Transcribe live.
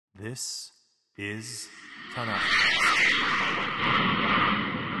This is Tanakh.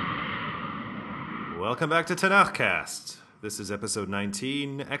 Welcome back to Tanakhcast. This is episode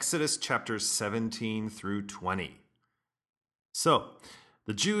 19, Exodus chapters 17 through 20. So,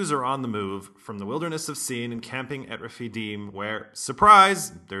 the Jews are on the move from the wilderness of Sin and camping at Rephidim, where,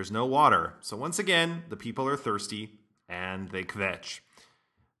 surprise, there's no water. So once again, the people are thirsty, and they kvetch.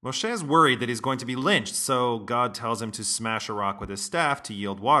 Moshe is worried that he's going to be lynched, so God tells him to smash a rock with his staff to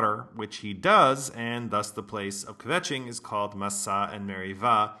yield water, which he does, and thus the place of kvetching is called Massah and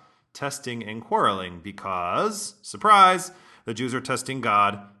Merivah, testing and quarreling, because, surprise, the Jews are testing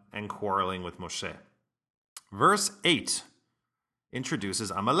God and quarreling with Moshe. Verse 8 introduces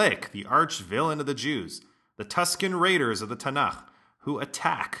Amalek, the arch-villain of the Jews, the Tuscan raiders of the Tanakh, who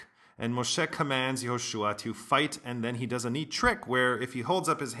attack. And Moshe commands Yehoshua to fight, and then he does a neat trick where if he holds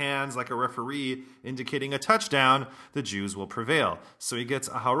up his hands like a referee indicating a touchdown, the Jews will prevail. So he gets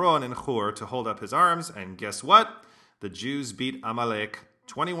Aharon and Hur to hold up his arms, and guess what? The Jews beat Amalek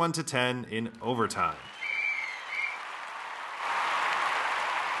 21-10 in overtime.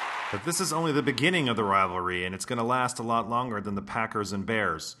 But this is only the beginning of the rivalry, and it's going to last a lot longer than the Packers and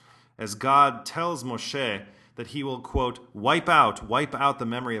Bears. As God tells Moshe that he will, quote, wipe out the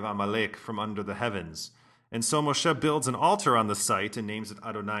memory of Amalek from under the heavens. And so Moshe builds an altar on the site and names it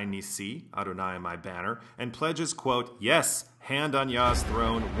Adonai Nisi, Adonai my banner, and pledges, quote, yes, hand on Yah's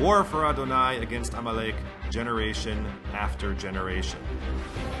throne, war for Adonai against Amalek, generation after generation.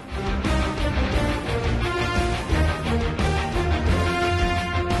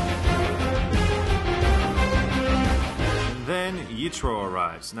 Then Yitro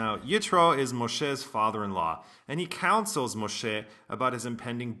arrives. Now, Yitro is Moshe's father-in-law, and he counsels Moshe about his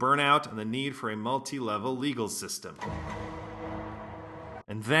impending burnout and the need for a multi-level legal system.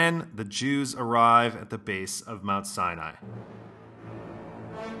 And then the Jews arrive at the base of Mount Sinai.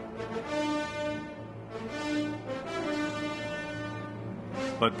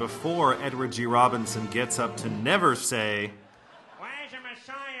 But before Edward G. Robinson gets up to never say, where's the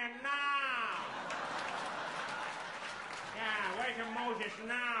Messiah now? Yeah, where's the Moses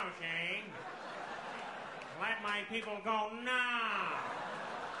now, Shane? Let my people go now.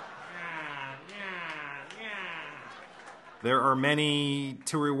 Yeah. there are many,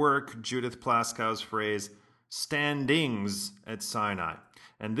 to rework Judith Plaskow's phrase, standings at Sinai.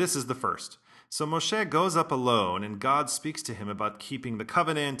 And this is the first. So Moshe goes up alone, and God speaks to him about keeping the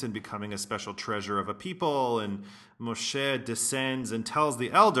covenant and becoming a special treasure of a people. And Moshe descends and tells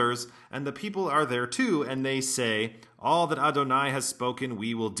the elders, and the people are there too, and they say, all that Adonai has spoken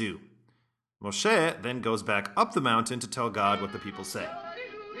we will do. Moshe then goes back up the mountain to tell God what the people say.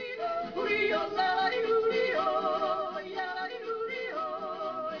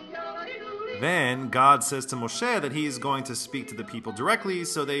 Then God says to Moshe that he is going to speak to the people directly,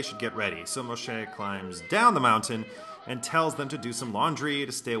 so they should get ready. So Moshe climbs down the mountain and tells them to do some laundry,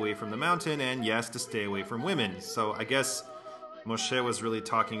 to stay away from the mountain, and yes, to stay away from women. So I guess Moshe was really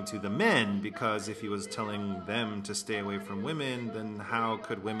talking to the men, because if he was telling them to stay away from women, then how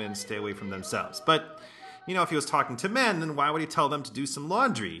could women stay away from themselves? But, you know, if he was talking to men, then why would he tell them to do some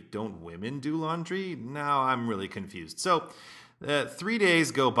laundry? Don't women do laundry? Now I'm really confused. So 3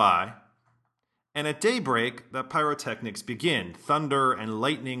 days go by. And at daybreak, the pyrotechnics begin. Thunder and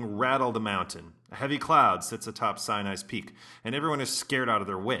lightning rattle the mountain. A heavy cloud sits atop Sinai's peak, and everyone is scared out of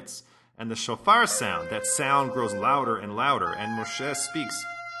their wits. And the shofar sound, that sound grows louder and louder, and Moshe speaks,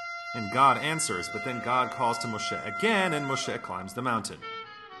 and God answers. But then God calls to Moshe again, and Moshe climbs the mountain.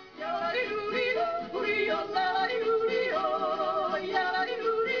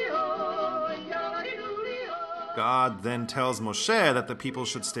 God then tells Moshe that the people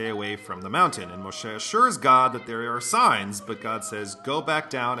should stay away from the mountain. And Moshe assures God that there are signs, but God says, go back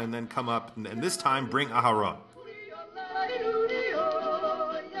down and then come up, and this time bring Aharon.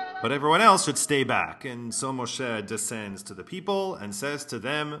 But everyone else should stay back. And so Moshe descends to the people and says to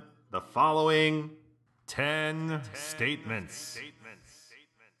them the following 10 statements.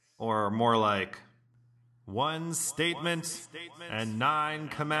 Or more like, 1 statement and 9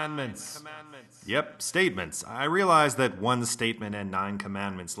 commandments. Yep, statements. I realize that 1 statement and 9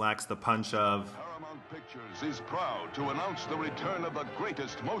 commandments lacks the punch of Paramount Pictures is proud to announce the return of the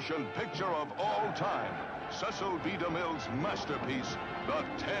greatest motion picture of all time, Cecil B. DeMille's masterpiece, The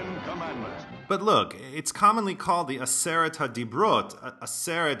 10 Commandments. But look, it's commonly called the Aseret HaDibrot,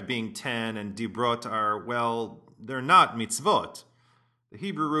 Aseret being 10 and Dibrot are, well, they're not mitzvot. The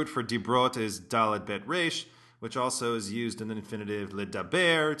Hebrew root for dibrot is dalet bet resh, which also is used in the infinitive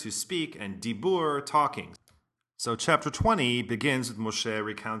ledaber, to speak, and dibur, talking. So chapter 20 begins with Moshe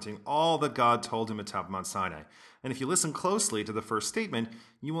recounting all that God told him atop Mount Sinai. And if you listen closely to the first statement,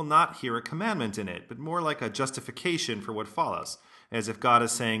 you will not hear a commandment in it, but more like a justification for what follows. As if God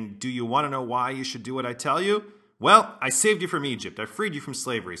is saying, do you want to know why you should do what I tell you? Well, I saved you from Egypt. I freed you from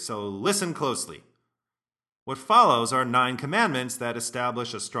slavery, so listen closely. What follows are 9 commandments that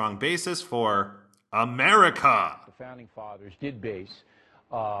establish a strong basis for America. The founding fathers did base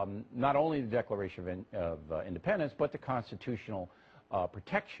not only the Declaration of Independence, but the constitutional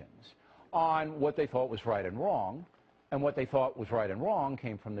protections on what they thought was right and wrong. And what they thought was right and wrong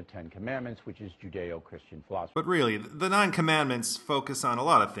came from the 10 Commandments, which is Judeo-Christian philosophy. But really, the 9 commandments focus on a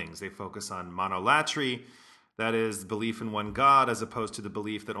lot of things. They focus on monolatry, that is, belief in one God as opposed to the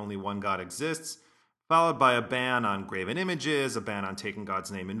belief that only one God exists, followed by a ban on graven images, a ban on taking God's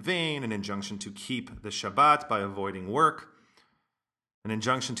name in vain, an injunction to keep the Shabbat by avoiding work, an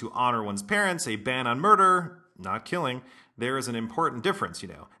injunction to honor one's parents, a ban on murder, not killing. There is an important difference,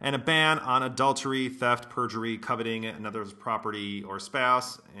 and a ban on adultery, theft, perjury, coveting another's property or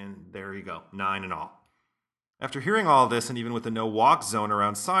spouse, and there you go, 9 in all. After hearing all this, and even with the no-walk zone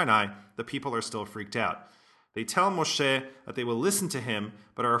around Sinai, the people are still freaked out. They tell Moshe that they will listen to him,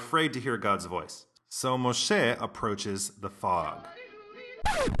 but are afraid to hear God's voice. So Moshe approaches the fog.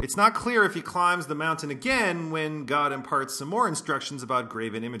 It's not clear if he climbs the mountain again when God imparts some more instructions about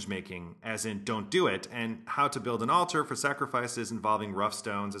graven image making, as in don't do it, and how to build an altar for sacrifices involving rough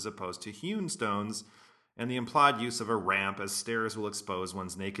stones as opposed to hewn stones, and the implied use of a ramp as stairs will expose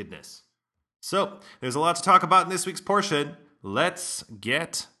one's nakedness. So, there's a lot to talk about in this week's portion. Let's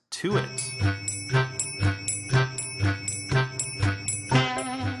get to it.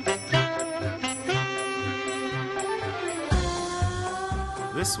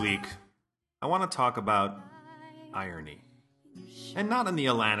 This week, I want to talk about irony. And not in the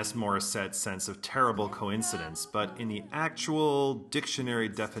Alanis Morissette sense of terrible coincidence, but in the actual dictionary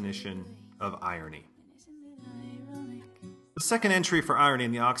definition of irony. The second entry for irony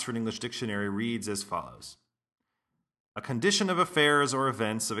in the Oxford English Dictionary reads as follows: a condition of affairs or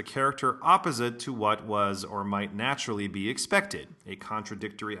events of a character opposite to what was or might naturally be expected, a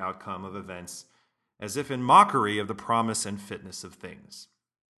contradictory outcome of events, as if in mockery of the promise and fitness of things.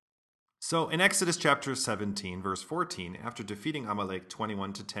 So in Exodus chapter 17, verse 14, after defeating Amalek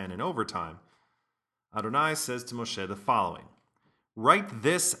 21-10 in overtime, Adonai says to Moshe the following: write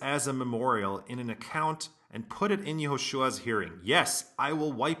this as a memorial in an account and put it in Yehoshua's hearing. Yes, I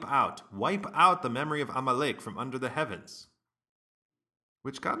will wipe out the memory of Amalek from under the heavens.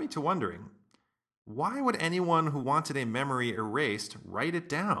 Which got me to wondering, why would anyone who wanted a memory erased write it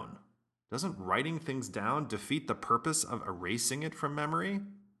down? Doesn't writing things down defeat the purpose of erasing it from memory?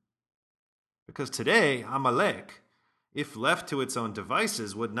 Because today, Amalek, if left to its own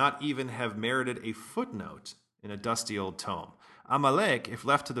devices, would not even have merited a footnote in a dusty old tome. Amalek, if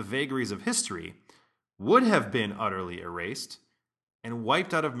left to the vagaries of history, would have been utterly erased and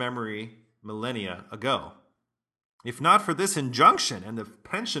wiped out of memory millennia ago. If not for this injunction and the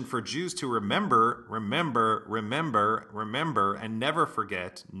penchant for Jews to remember, and never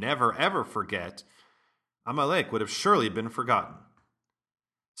forget, never ever forget, Amalek would have surely been forgotten.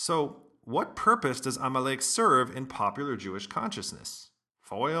 So, what purpose does Amalek serve in popular Jewish consciousness?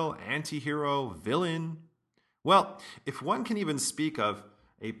 Foil, anti-hero, villain? Well, if one can even speak of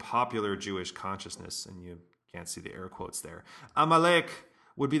a popular Jewish consciousness, and you can't see the air quotes there, Amalek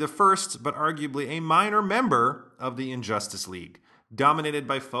would be the first, but arguably a minor member of the Injustice League, dominated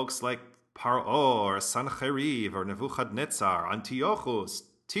by folks like Paro or Sancheriv or Nebuchadnezzar, Antiochus,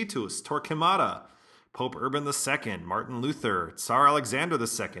 Titus, Torquemada, Pope Urban II, Martin Luther, Tsar Alexander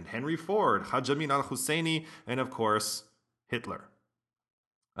II, Henry Ford, Haj Amin al-Husseini, and of course, Hitler.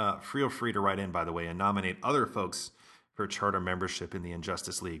 Feel free to write in, by the way, and nominate other folks for charter membership in the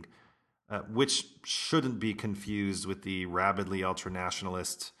Injustice League, which shouldn't be confused with the rabidly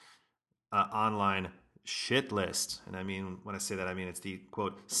ultranationalist online shit list. And I mean, when I say that, I mean it's the,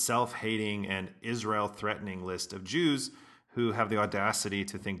 quote, self-hating and Israel-threatening list of Jews who have the audacity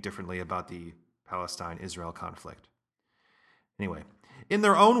to think differently about the Palestine-Israel conflict. Anyway, in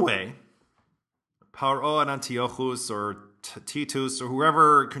their own way, Paro and Antiochus or Titus or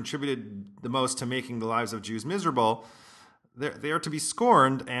whoever contributed the most to making the lives of Jews miserable, they are to be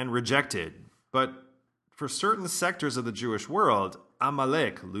scorned and rejected. But for certain sectors of the Jewish world,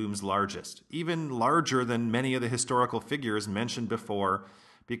 Amalek looms largest, even larger than many of the historical figures mentioned before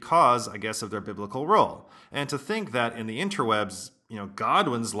because, I guess, of their biblical role. And to think that in the interwebs,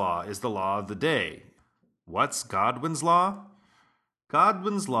 Godwin's law is the law of the day. What's Godwin's law?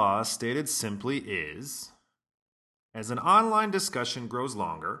 Godwin's law, stated simply, is As an online discussion grows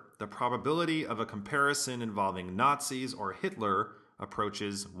longer, the probability of a comparison involving Nazis or Hitler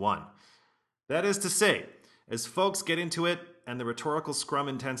approaches 1. That is to say, as folks get into it and the rhetorical scrum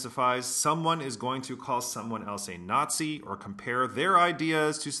intensifies, someone is going to call someone else a Nazi or compare their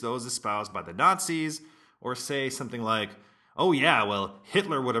ideas to those espoused by the Nazis, or say something like, "Oh yeah, well,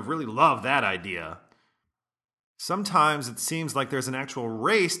 Hitler would have really loved that idea." Sometimes it seems like there's an actual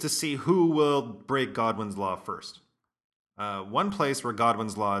race to see who will break Godwin's law first. One place where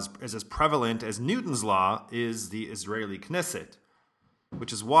Godwin's law is as prevalent as Newton's law is the Israeli Knesset,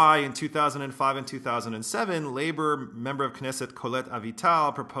 which is why in 2005 and 2007, Labor member of Knesset Colette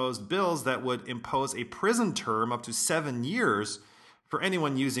Avital proposed bills that would impose a prison term up to 7 years for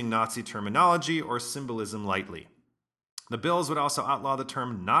anyone using Nazi terminology or symbolism lightly. The bills would also outlaw the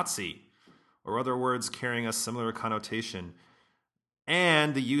term Nazi, or other words carrying a similar connotation,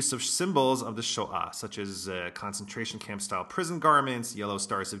 and the use of symbols of the Shoah, such as concentration camp-style prison garments, yellow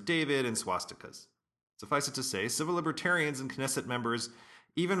stars of David, and swastikas. Suffice it to say, civil libertarians and Knesset members,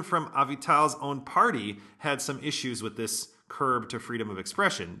 even from Avital's own party, had some issues with this curb to freedom of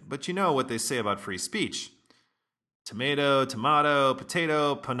expression. But you know what they say about free speech. Tomato, tomato,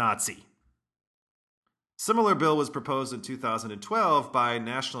 potato, Nazi. Similar bill was proposed in 2012 by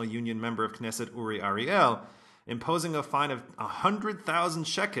National Union member of Knesset Uri Ariel, imposing a fine of 100,000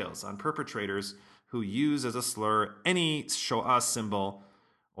 shekels on perpetrators who use as a slur any Shoah symbol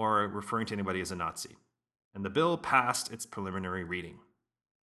or referring to anybody as a Nazi. And the bill passed its preliminary reading.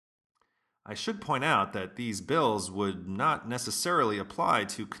 I should point out that these bills would not necessarily apply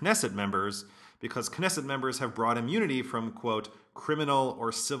to Knesset members because Knesset members have broad immunity from, quote, criminal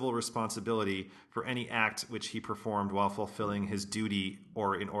or civil responsibility for any act which he performed while fulfilling his duty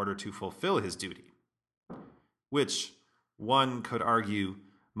or in order to fulfill his duty, which one could argue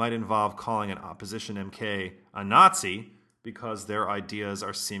might involve calling an opposition MK a Nazi because their ideas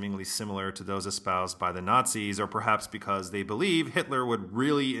are seemingly similar to those espoused by the Nazis, or perhaps because they believe Hitler would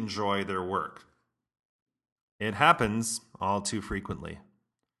really enjoy their work. It happens all too frequently.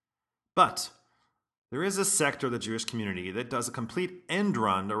 But there is a sector of the Jewish community that does a complete end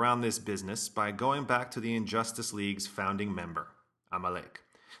run around this business by going back to the Injustice League's founding member, Amalek.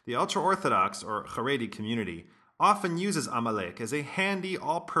 The ultra-Orthodox, or Haredi community, often uses Amalek as a handy,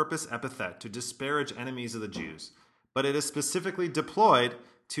 all-purpose epithet to disparage enemies of the Jews, but it is specifically deployed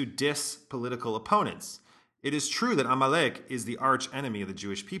to diss political opponents. It is true that Amalek is the arch-enemy of the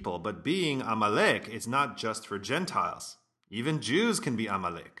Jewish people, but being Amalek is not just for Gentiles. Even Jews can be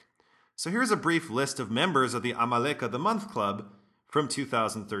Amalek. So here's a brief list of members of the Amalek of the Month Club from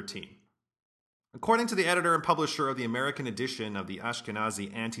 2013. According to the editor and publisher of the American edition of the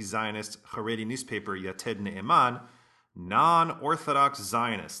Ashkenazi anti-Zionist Haredi newspaper Yated Ne'eman, non-Orthodox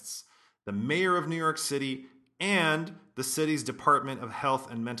Zionists, the mayor of New York City, and the city's Department of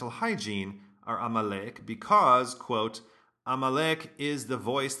Health and Mental Hygiene are Amalek because, quote, Amalek is the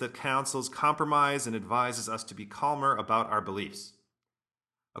voice that counsels compromise and advises us to be calmer about our beliefs.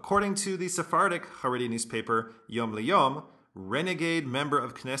 According to the Sephardic Haredi newspaper Yom Liyom, renegade member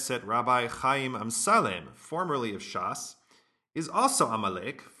of Knesset Rabbi Chaim Amsalem, formerly of Shas, is also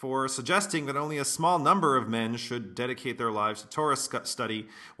Amalek for suggesting that only a small number of men should dedicate their lives to Torah study,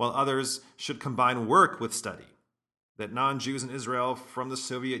 while others should combine work with study. That non-Jews in Israel from the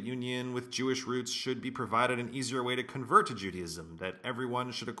Soviet Union with Jewish roots should be provided an easier way to convert to Judaism. That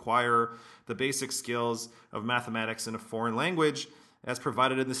everyone should acquire the basic skills of mathematics in a foreign language as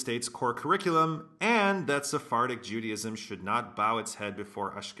provided in the state's core curriculum, and that Sephardic Judaism should not bow its head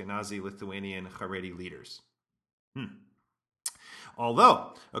before Ashkenazi, Lithuanian, Haredi leaders.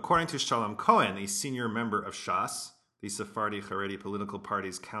 Although, according to Shalom Cohen, a senior member of Shas, the Sephardi Haredi political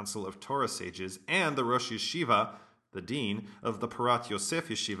party's Council of Torah Sages, and the Rosh Yeshiva, the dean of the Parat Yosef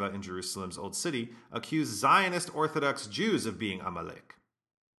Yeshiva in Jerusalem's Old City, accuse Zionist Orthodox Jews of being Amalek.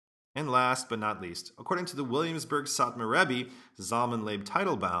 And last but not least, according to the Williamsburg Satmar Rebbe, Zalman Leib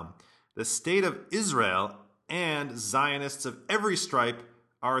Teitelbaum, the state of Israel and Zionists of every stripe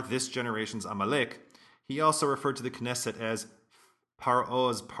are this generation's Amalek. He also referred to the Knesset as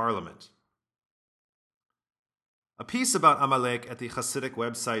Paro's parliament. A piece about Amalek at the Hasidic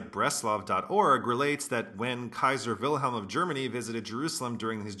website Breslov.org relates that when Kaiser Wilhelm of Germany visited Jerusalem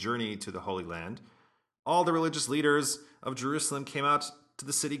during his journey to the Holy Land, all the religious leaders of Jerusalem came out to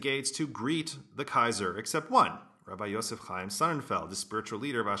the city gates to greet the Kaiser, except one, Rabbi Yosef Chaim Sonnenfeld, the spiritual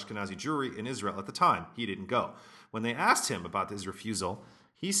leader of Ashkenazi Jewry in Israel at the time. He didn't go. When they asked him about his refusal,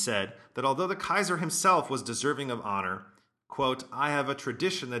 he said that although the Kaiser himself was deserving of honor, quote, I have a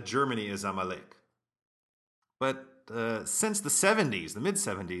tradition that Germany is Amalek. But since the 70s, the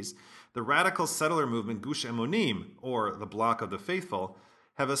mid-70s, the radical settler movement Gush Emonim, or the Bloc of the Faithful,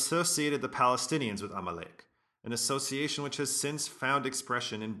 have associated the Palestinians with Amalek, an association which has since found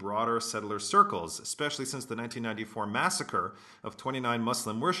expression in broader settler circles, especially since the 1994 massacre of 29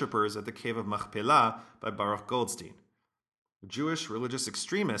 Muslim worshippers at the Cave of Machpelah by Baruch Goldstein. Jewish religious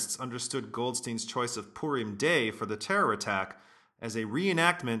extremists understood Goldstein's choice of Purim Day for the terror attack as a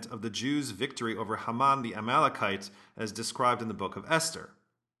reenactment of the Jews' victory over Haman the Amalekite as described in the book of Esther.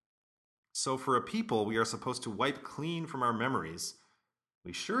 So for a people we are supposed to wipe clean from our memories,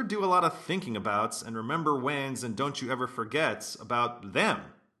 we sure do a lot of thinking about and remember whens and don't you ever forget about them.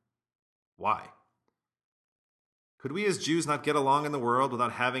 Why? Could we as Jews not get along in the world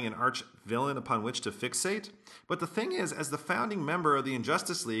without having an arch villain upon which to fixate? But the thing is, as the founding member of the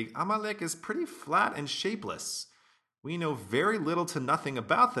Injustice League, Amalek is pretty flat and shapeless. We know very little to nothing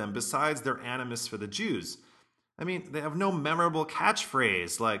about them besides their animus for the Jews. I mean, they have no memorable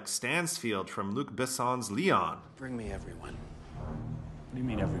catchphrase like Stansfield from Luc Besson's Leon. Bring me everyone. What do you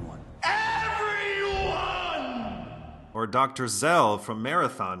mean everyone? Everyone! Or Dr. Zell from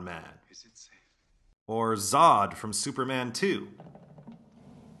Marathon Man. Is it safe? Or Zod from Superman 2.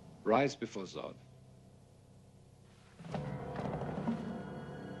 Rise before Zod.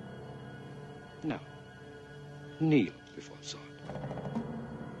 No. Kneel before Zod.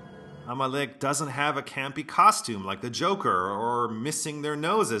 Amalek doesn't have a campy costume like the Joker or missing their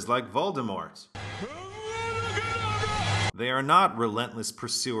noses like Voldemort. They are not relentless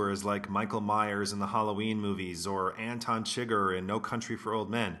pursuers like Michael Myers in the Halloween movies or Anton Chigurh in No Country for Old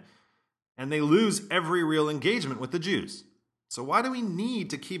Men. And they lose every real engagement with the Jews. So why do we need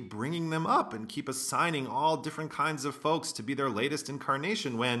to keep bringing them up and keep assigning all different kinds of folks to be their latest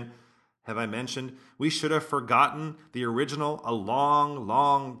incarnation when, have I mentioned, we should have forgotten the original a long,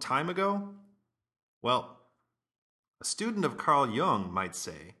 long time ago? Well, a student of Carl Jung might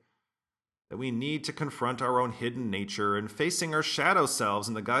say that we need to confront our own hidden nature, and facing our shadow selves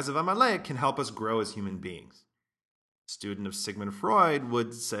in the guise of Amalek can help us grow as human beings. A student of Sigmund Freud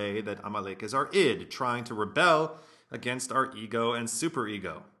would say that Amalek is our id, trying to rebel against our ego and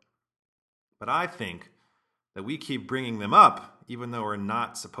superego. But I think that we keep bringing them up, even though we're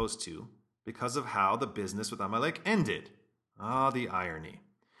not supposed to, because of how the business with Amalek ended. Ah, the irony.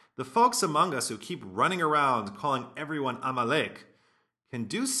 The folks among us who keep running around calling everyone Amalek can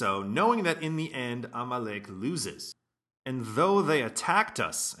do so knowing that in the end Amalek loses. And though they attacked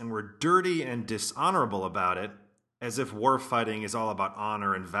us and were dirty and dishonorable about it, as if war fighting is all about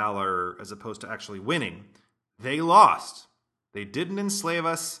honor and valor as opposed to actually winning, they lost. They didn't enslave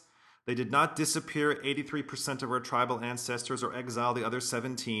us. They did not disappear 83% of our tribal ancestors or exile the other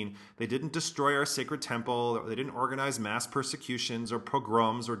 17. They didn't destroy our sacred temple. They didn't organize mass persecutions or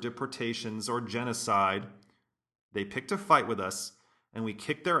pogroms or deportations or genocide. They picked a fight with us, and we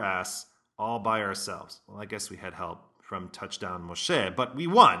kicked their ass all by ourselves. Well, I guess we had help from Touchdown Moshe, but we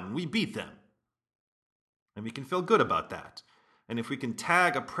won. We beat them. And we can feel good about that. And if we can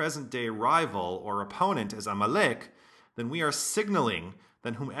tag a present-day rival or opponent as Amalek, then we are signaling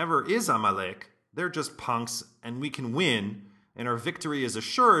that whomever is Amalek, they're just punks, and we can win, and our victory is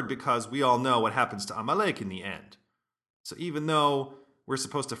assured because we all know what happens to Amalek in the end. So even though we're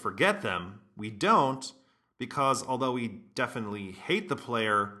supposed to forget them, we don't, because although we definitely hate the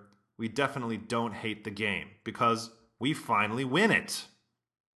player, we definitely don't hate the game, because we finally win it.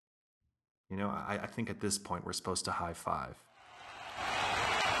 You know, I think at this point we're supposed to high five.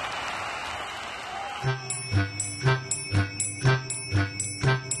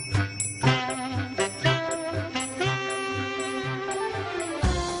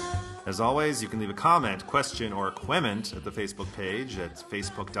 As always, you can leave a comment, question, or quement at the Facebook page at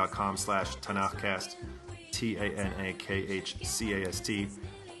facebook.com/TanakhCast, TANAKHCAST,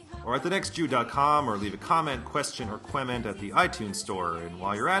 or at thenextjew.com, or leave a comment, question, or quement at the iTunes store. And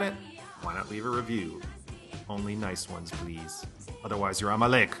while you're at it, why not leave a review? Only nice ones, please. Otherwise, you're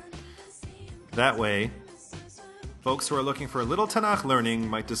Amalek. That way, folks who are looking for a little Tanakh learning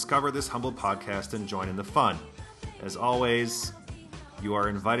might discover this humble podcast and join in the fun. As always, you are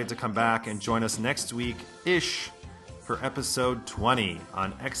invited to come back and join us next week-ish for episode 20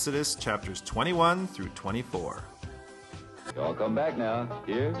 on Exodus chapters 21 through 24. You all come back now.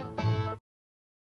 Here.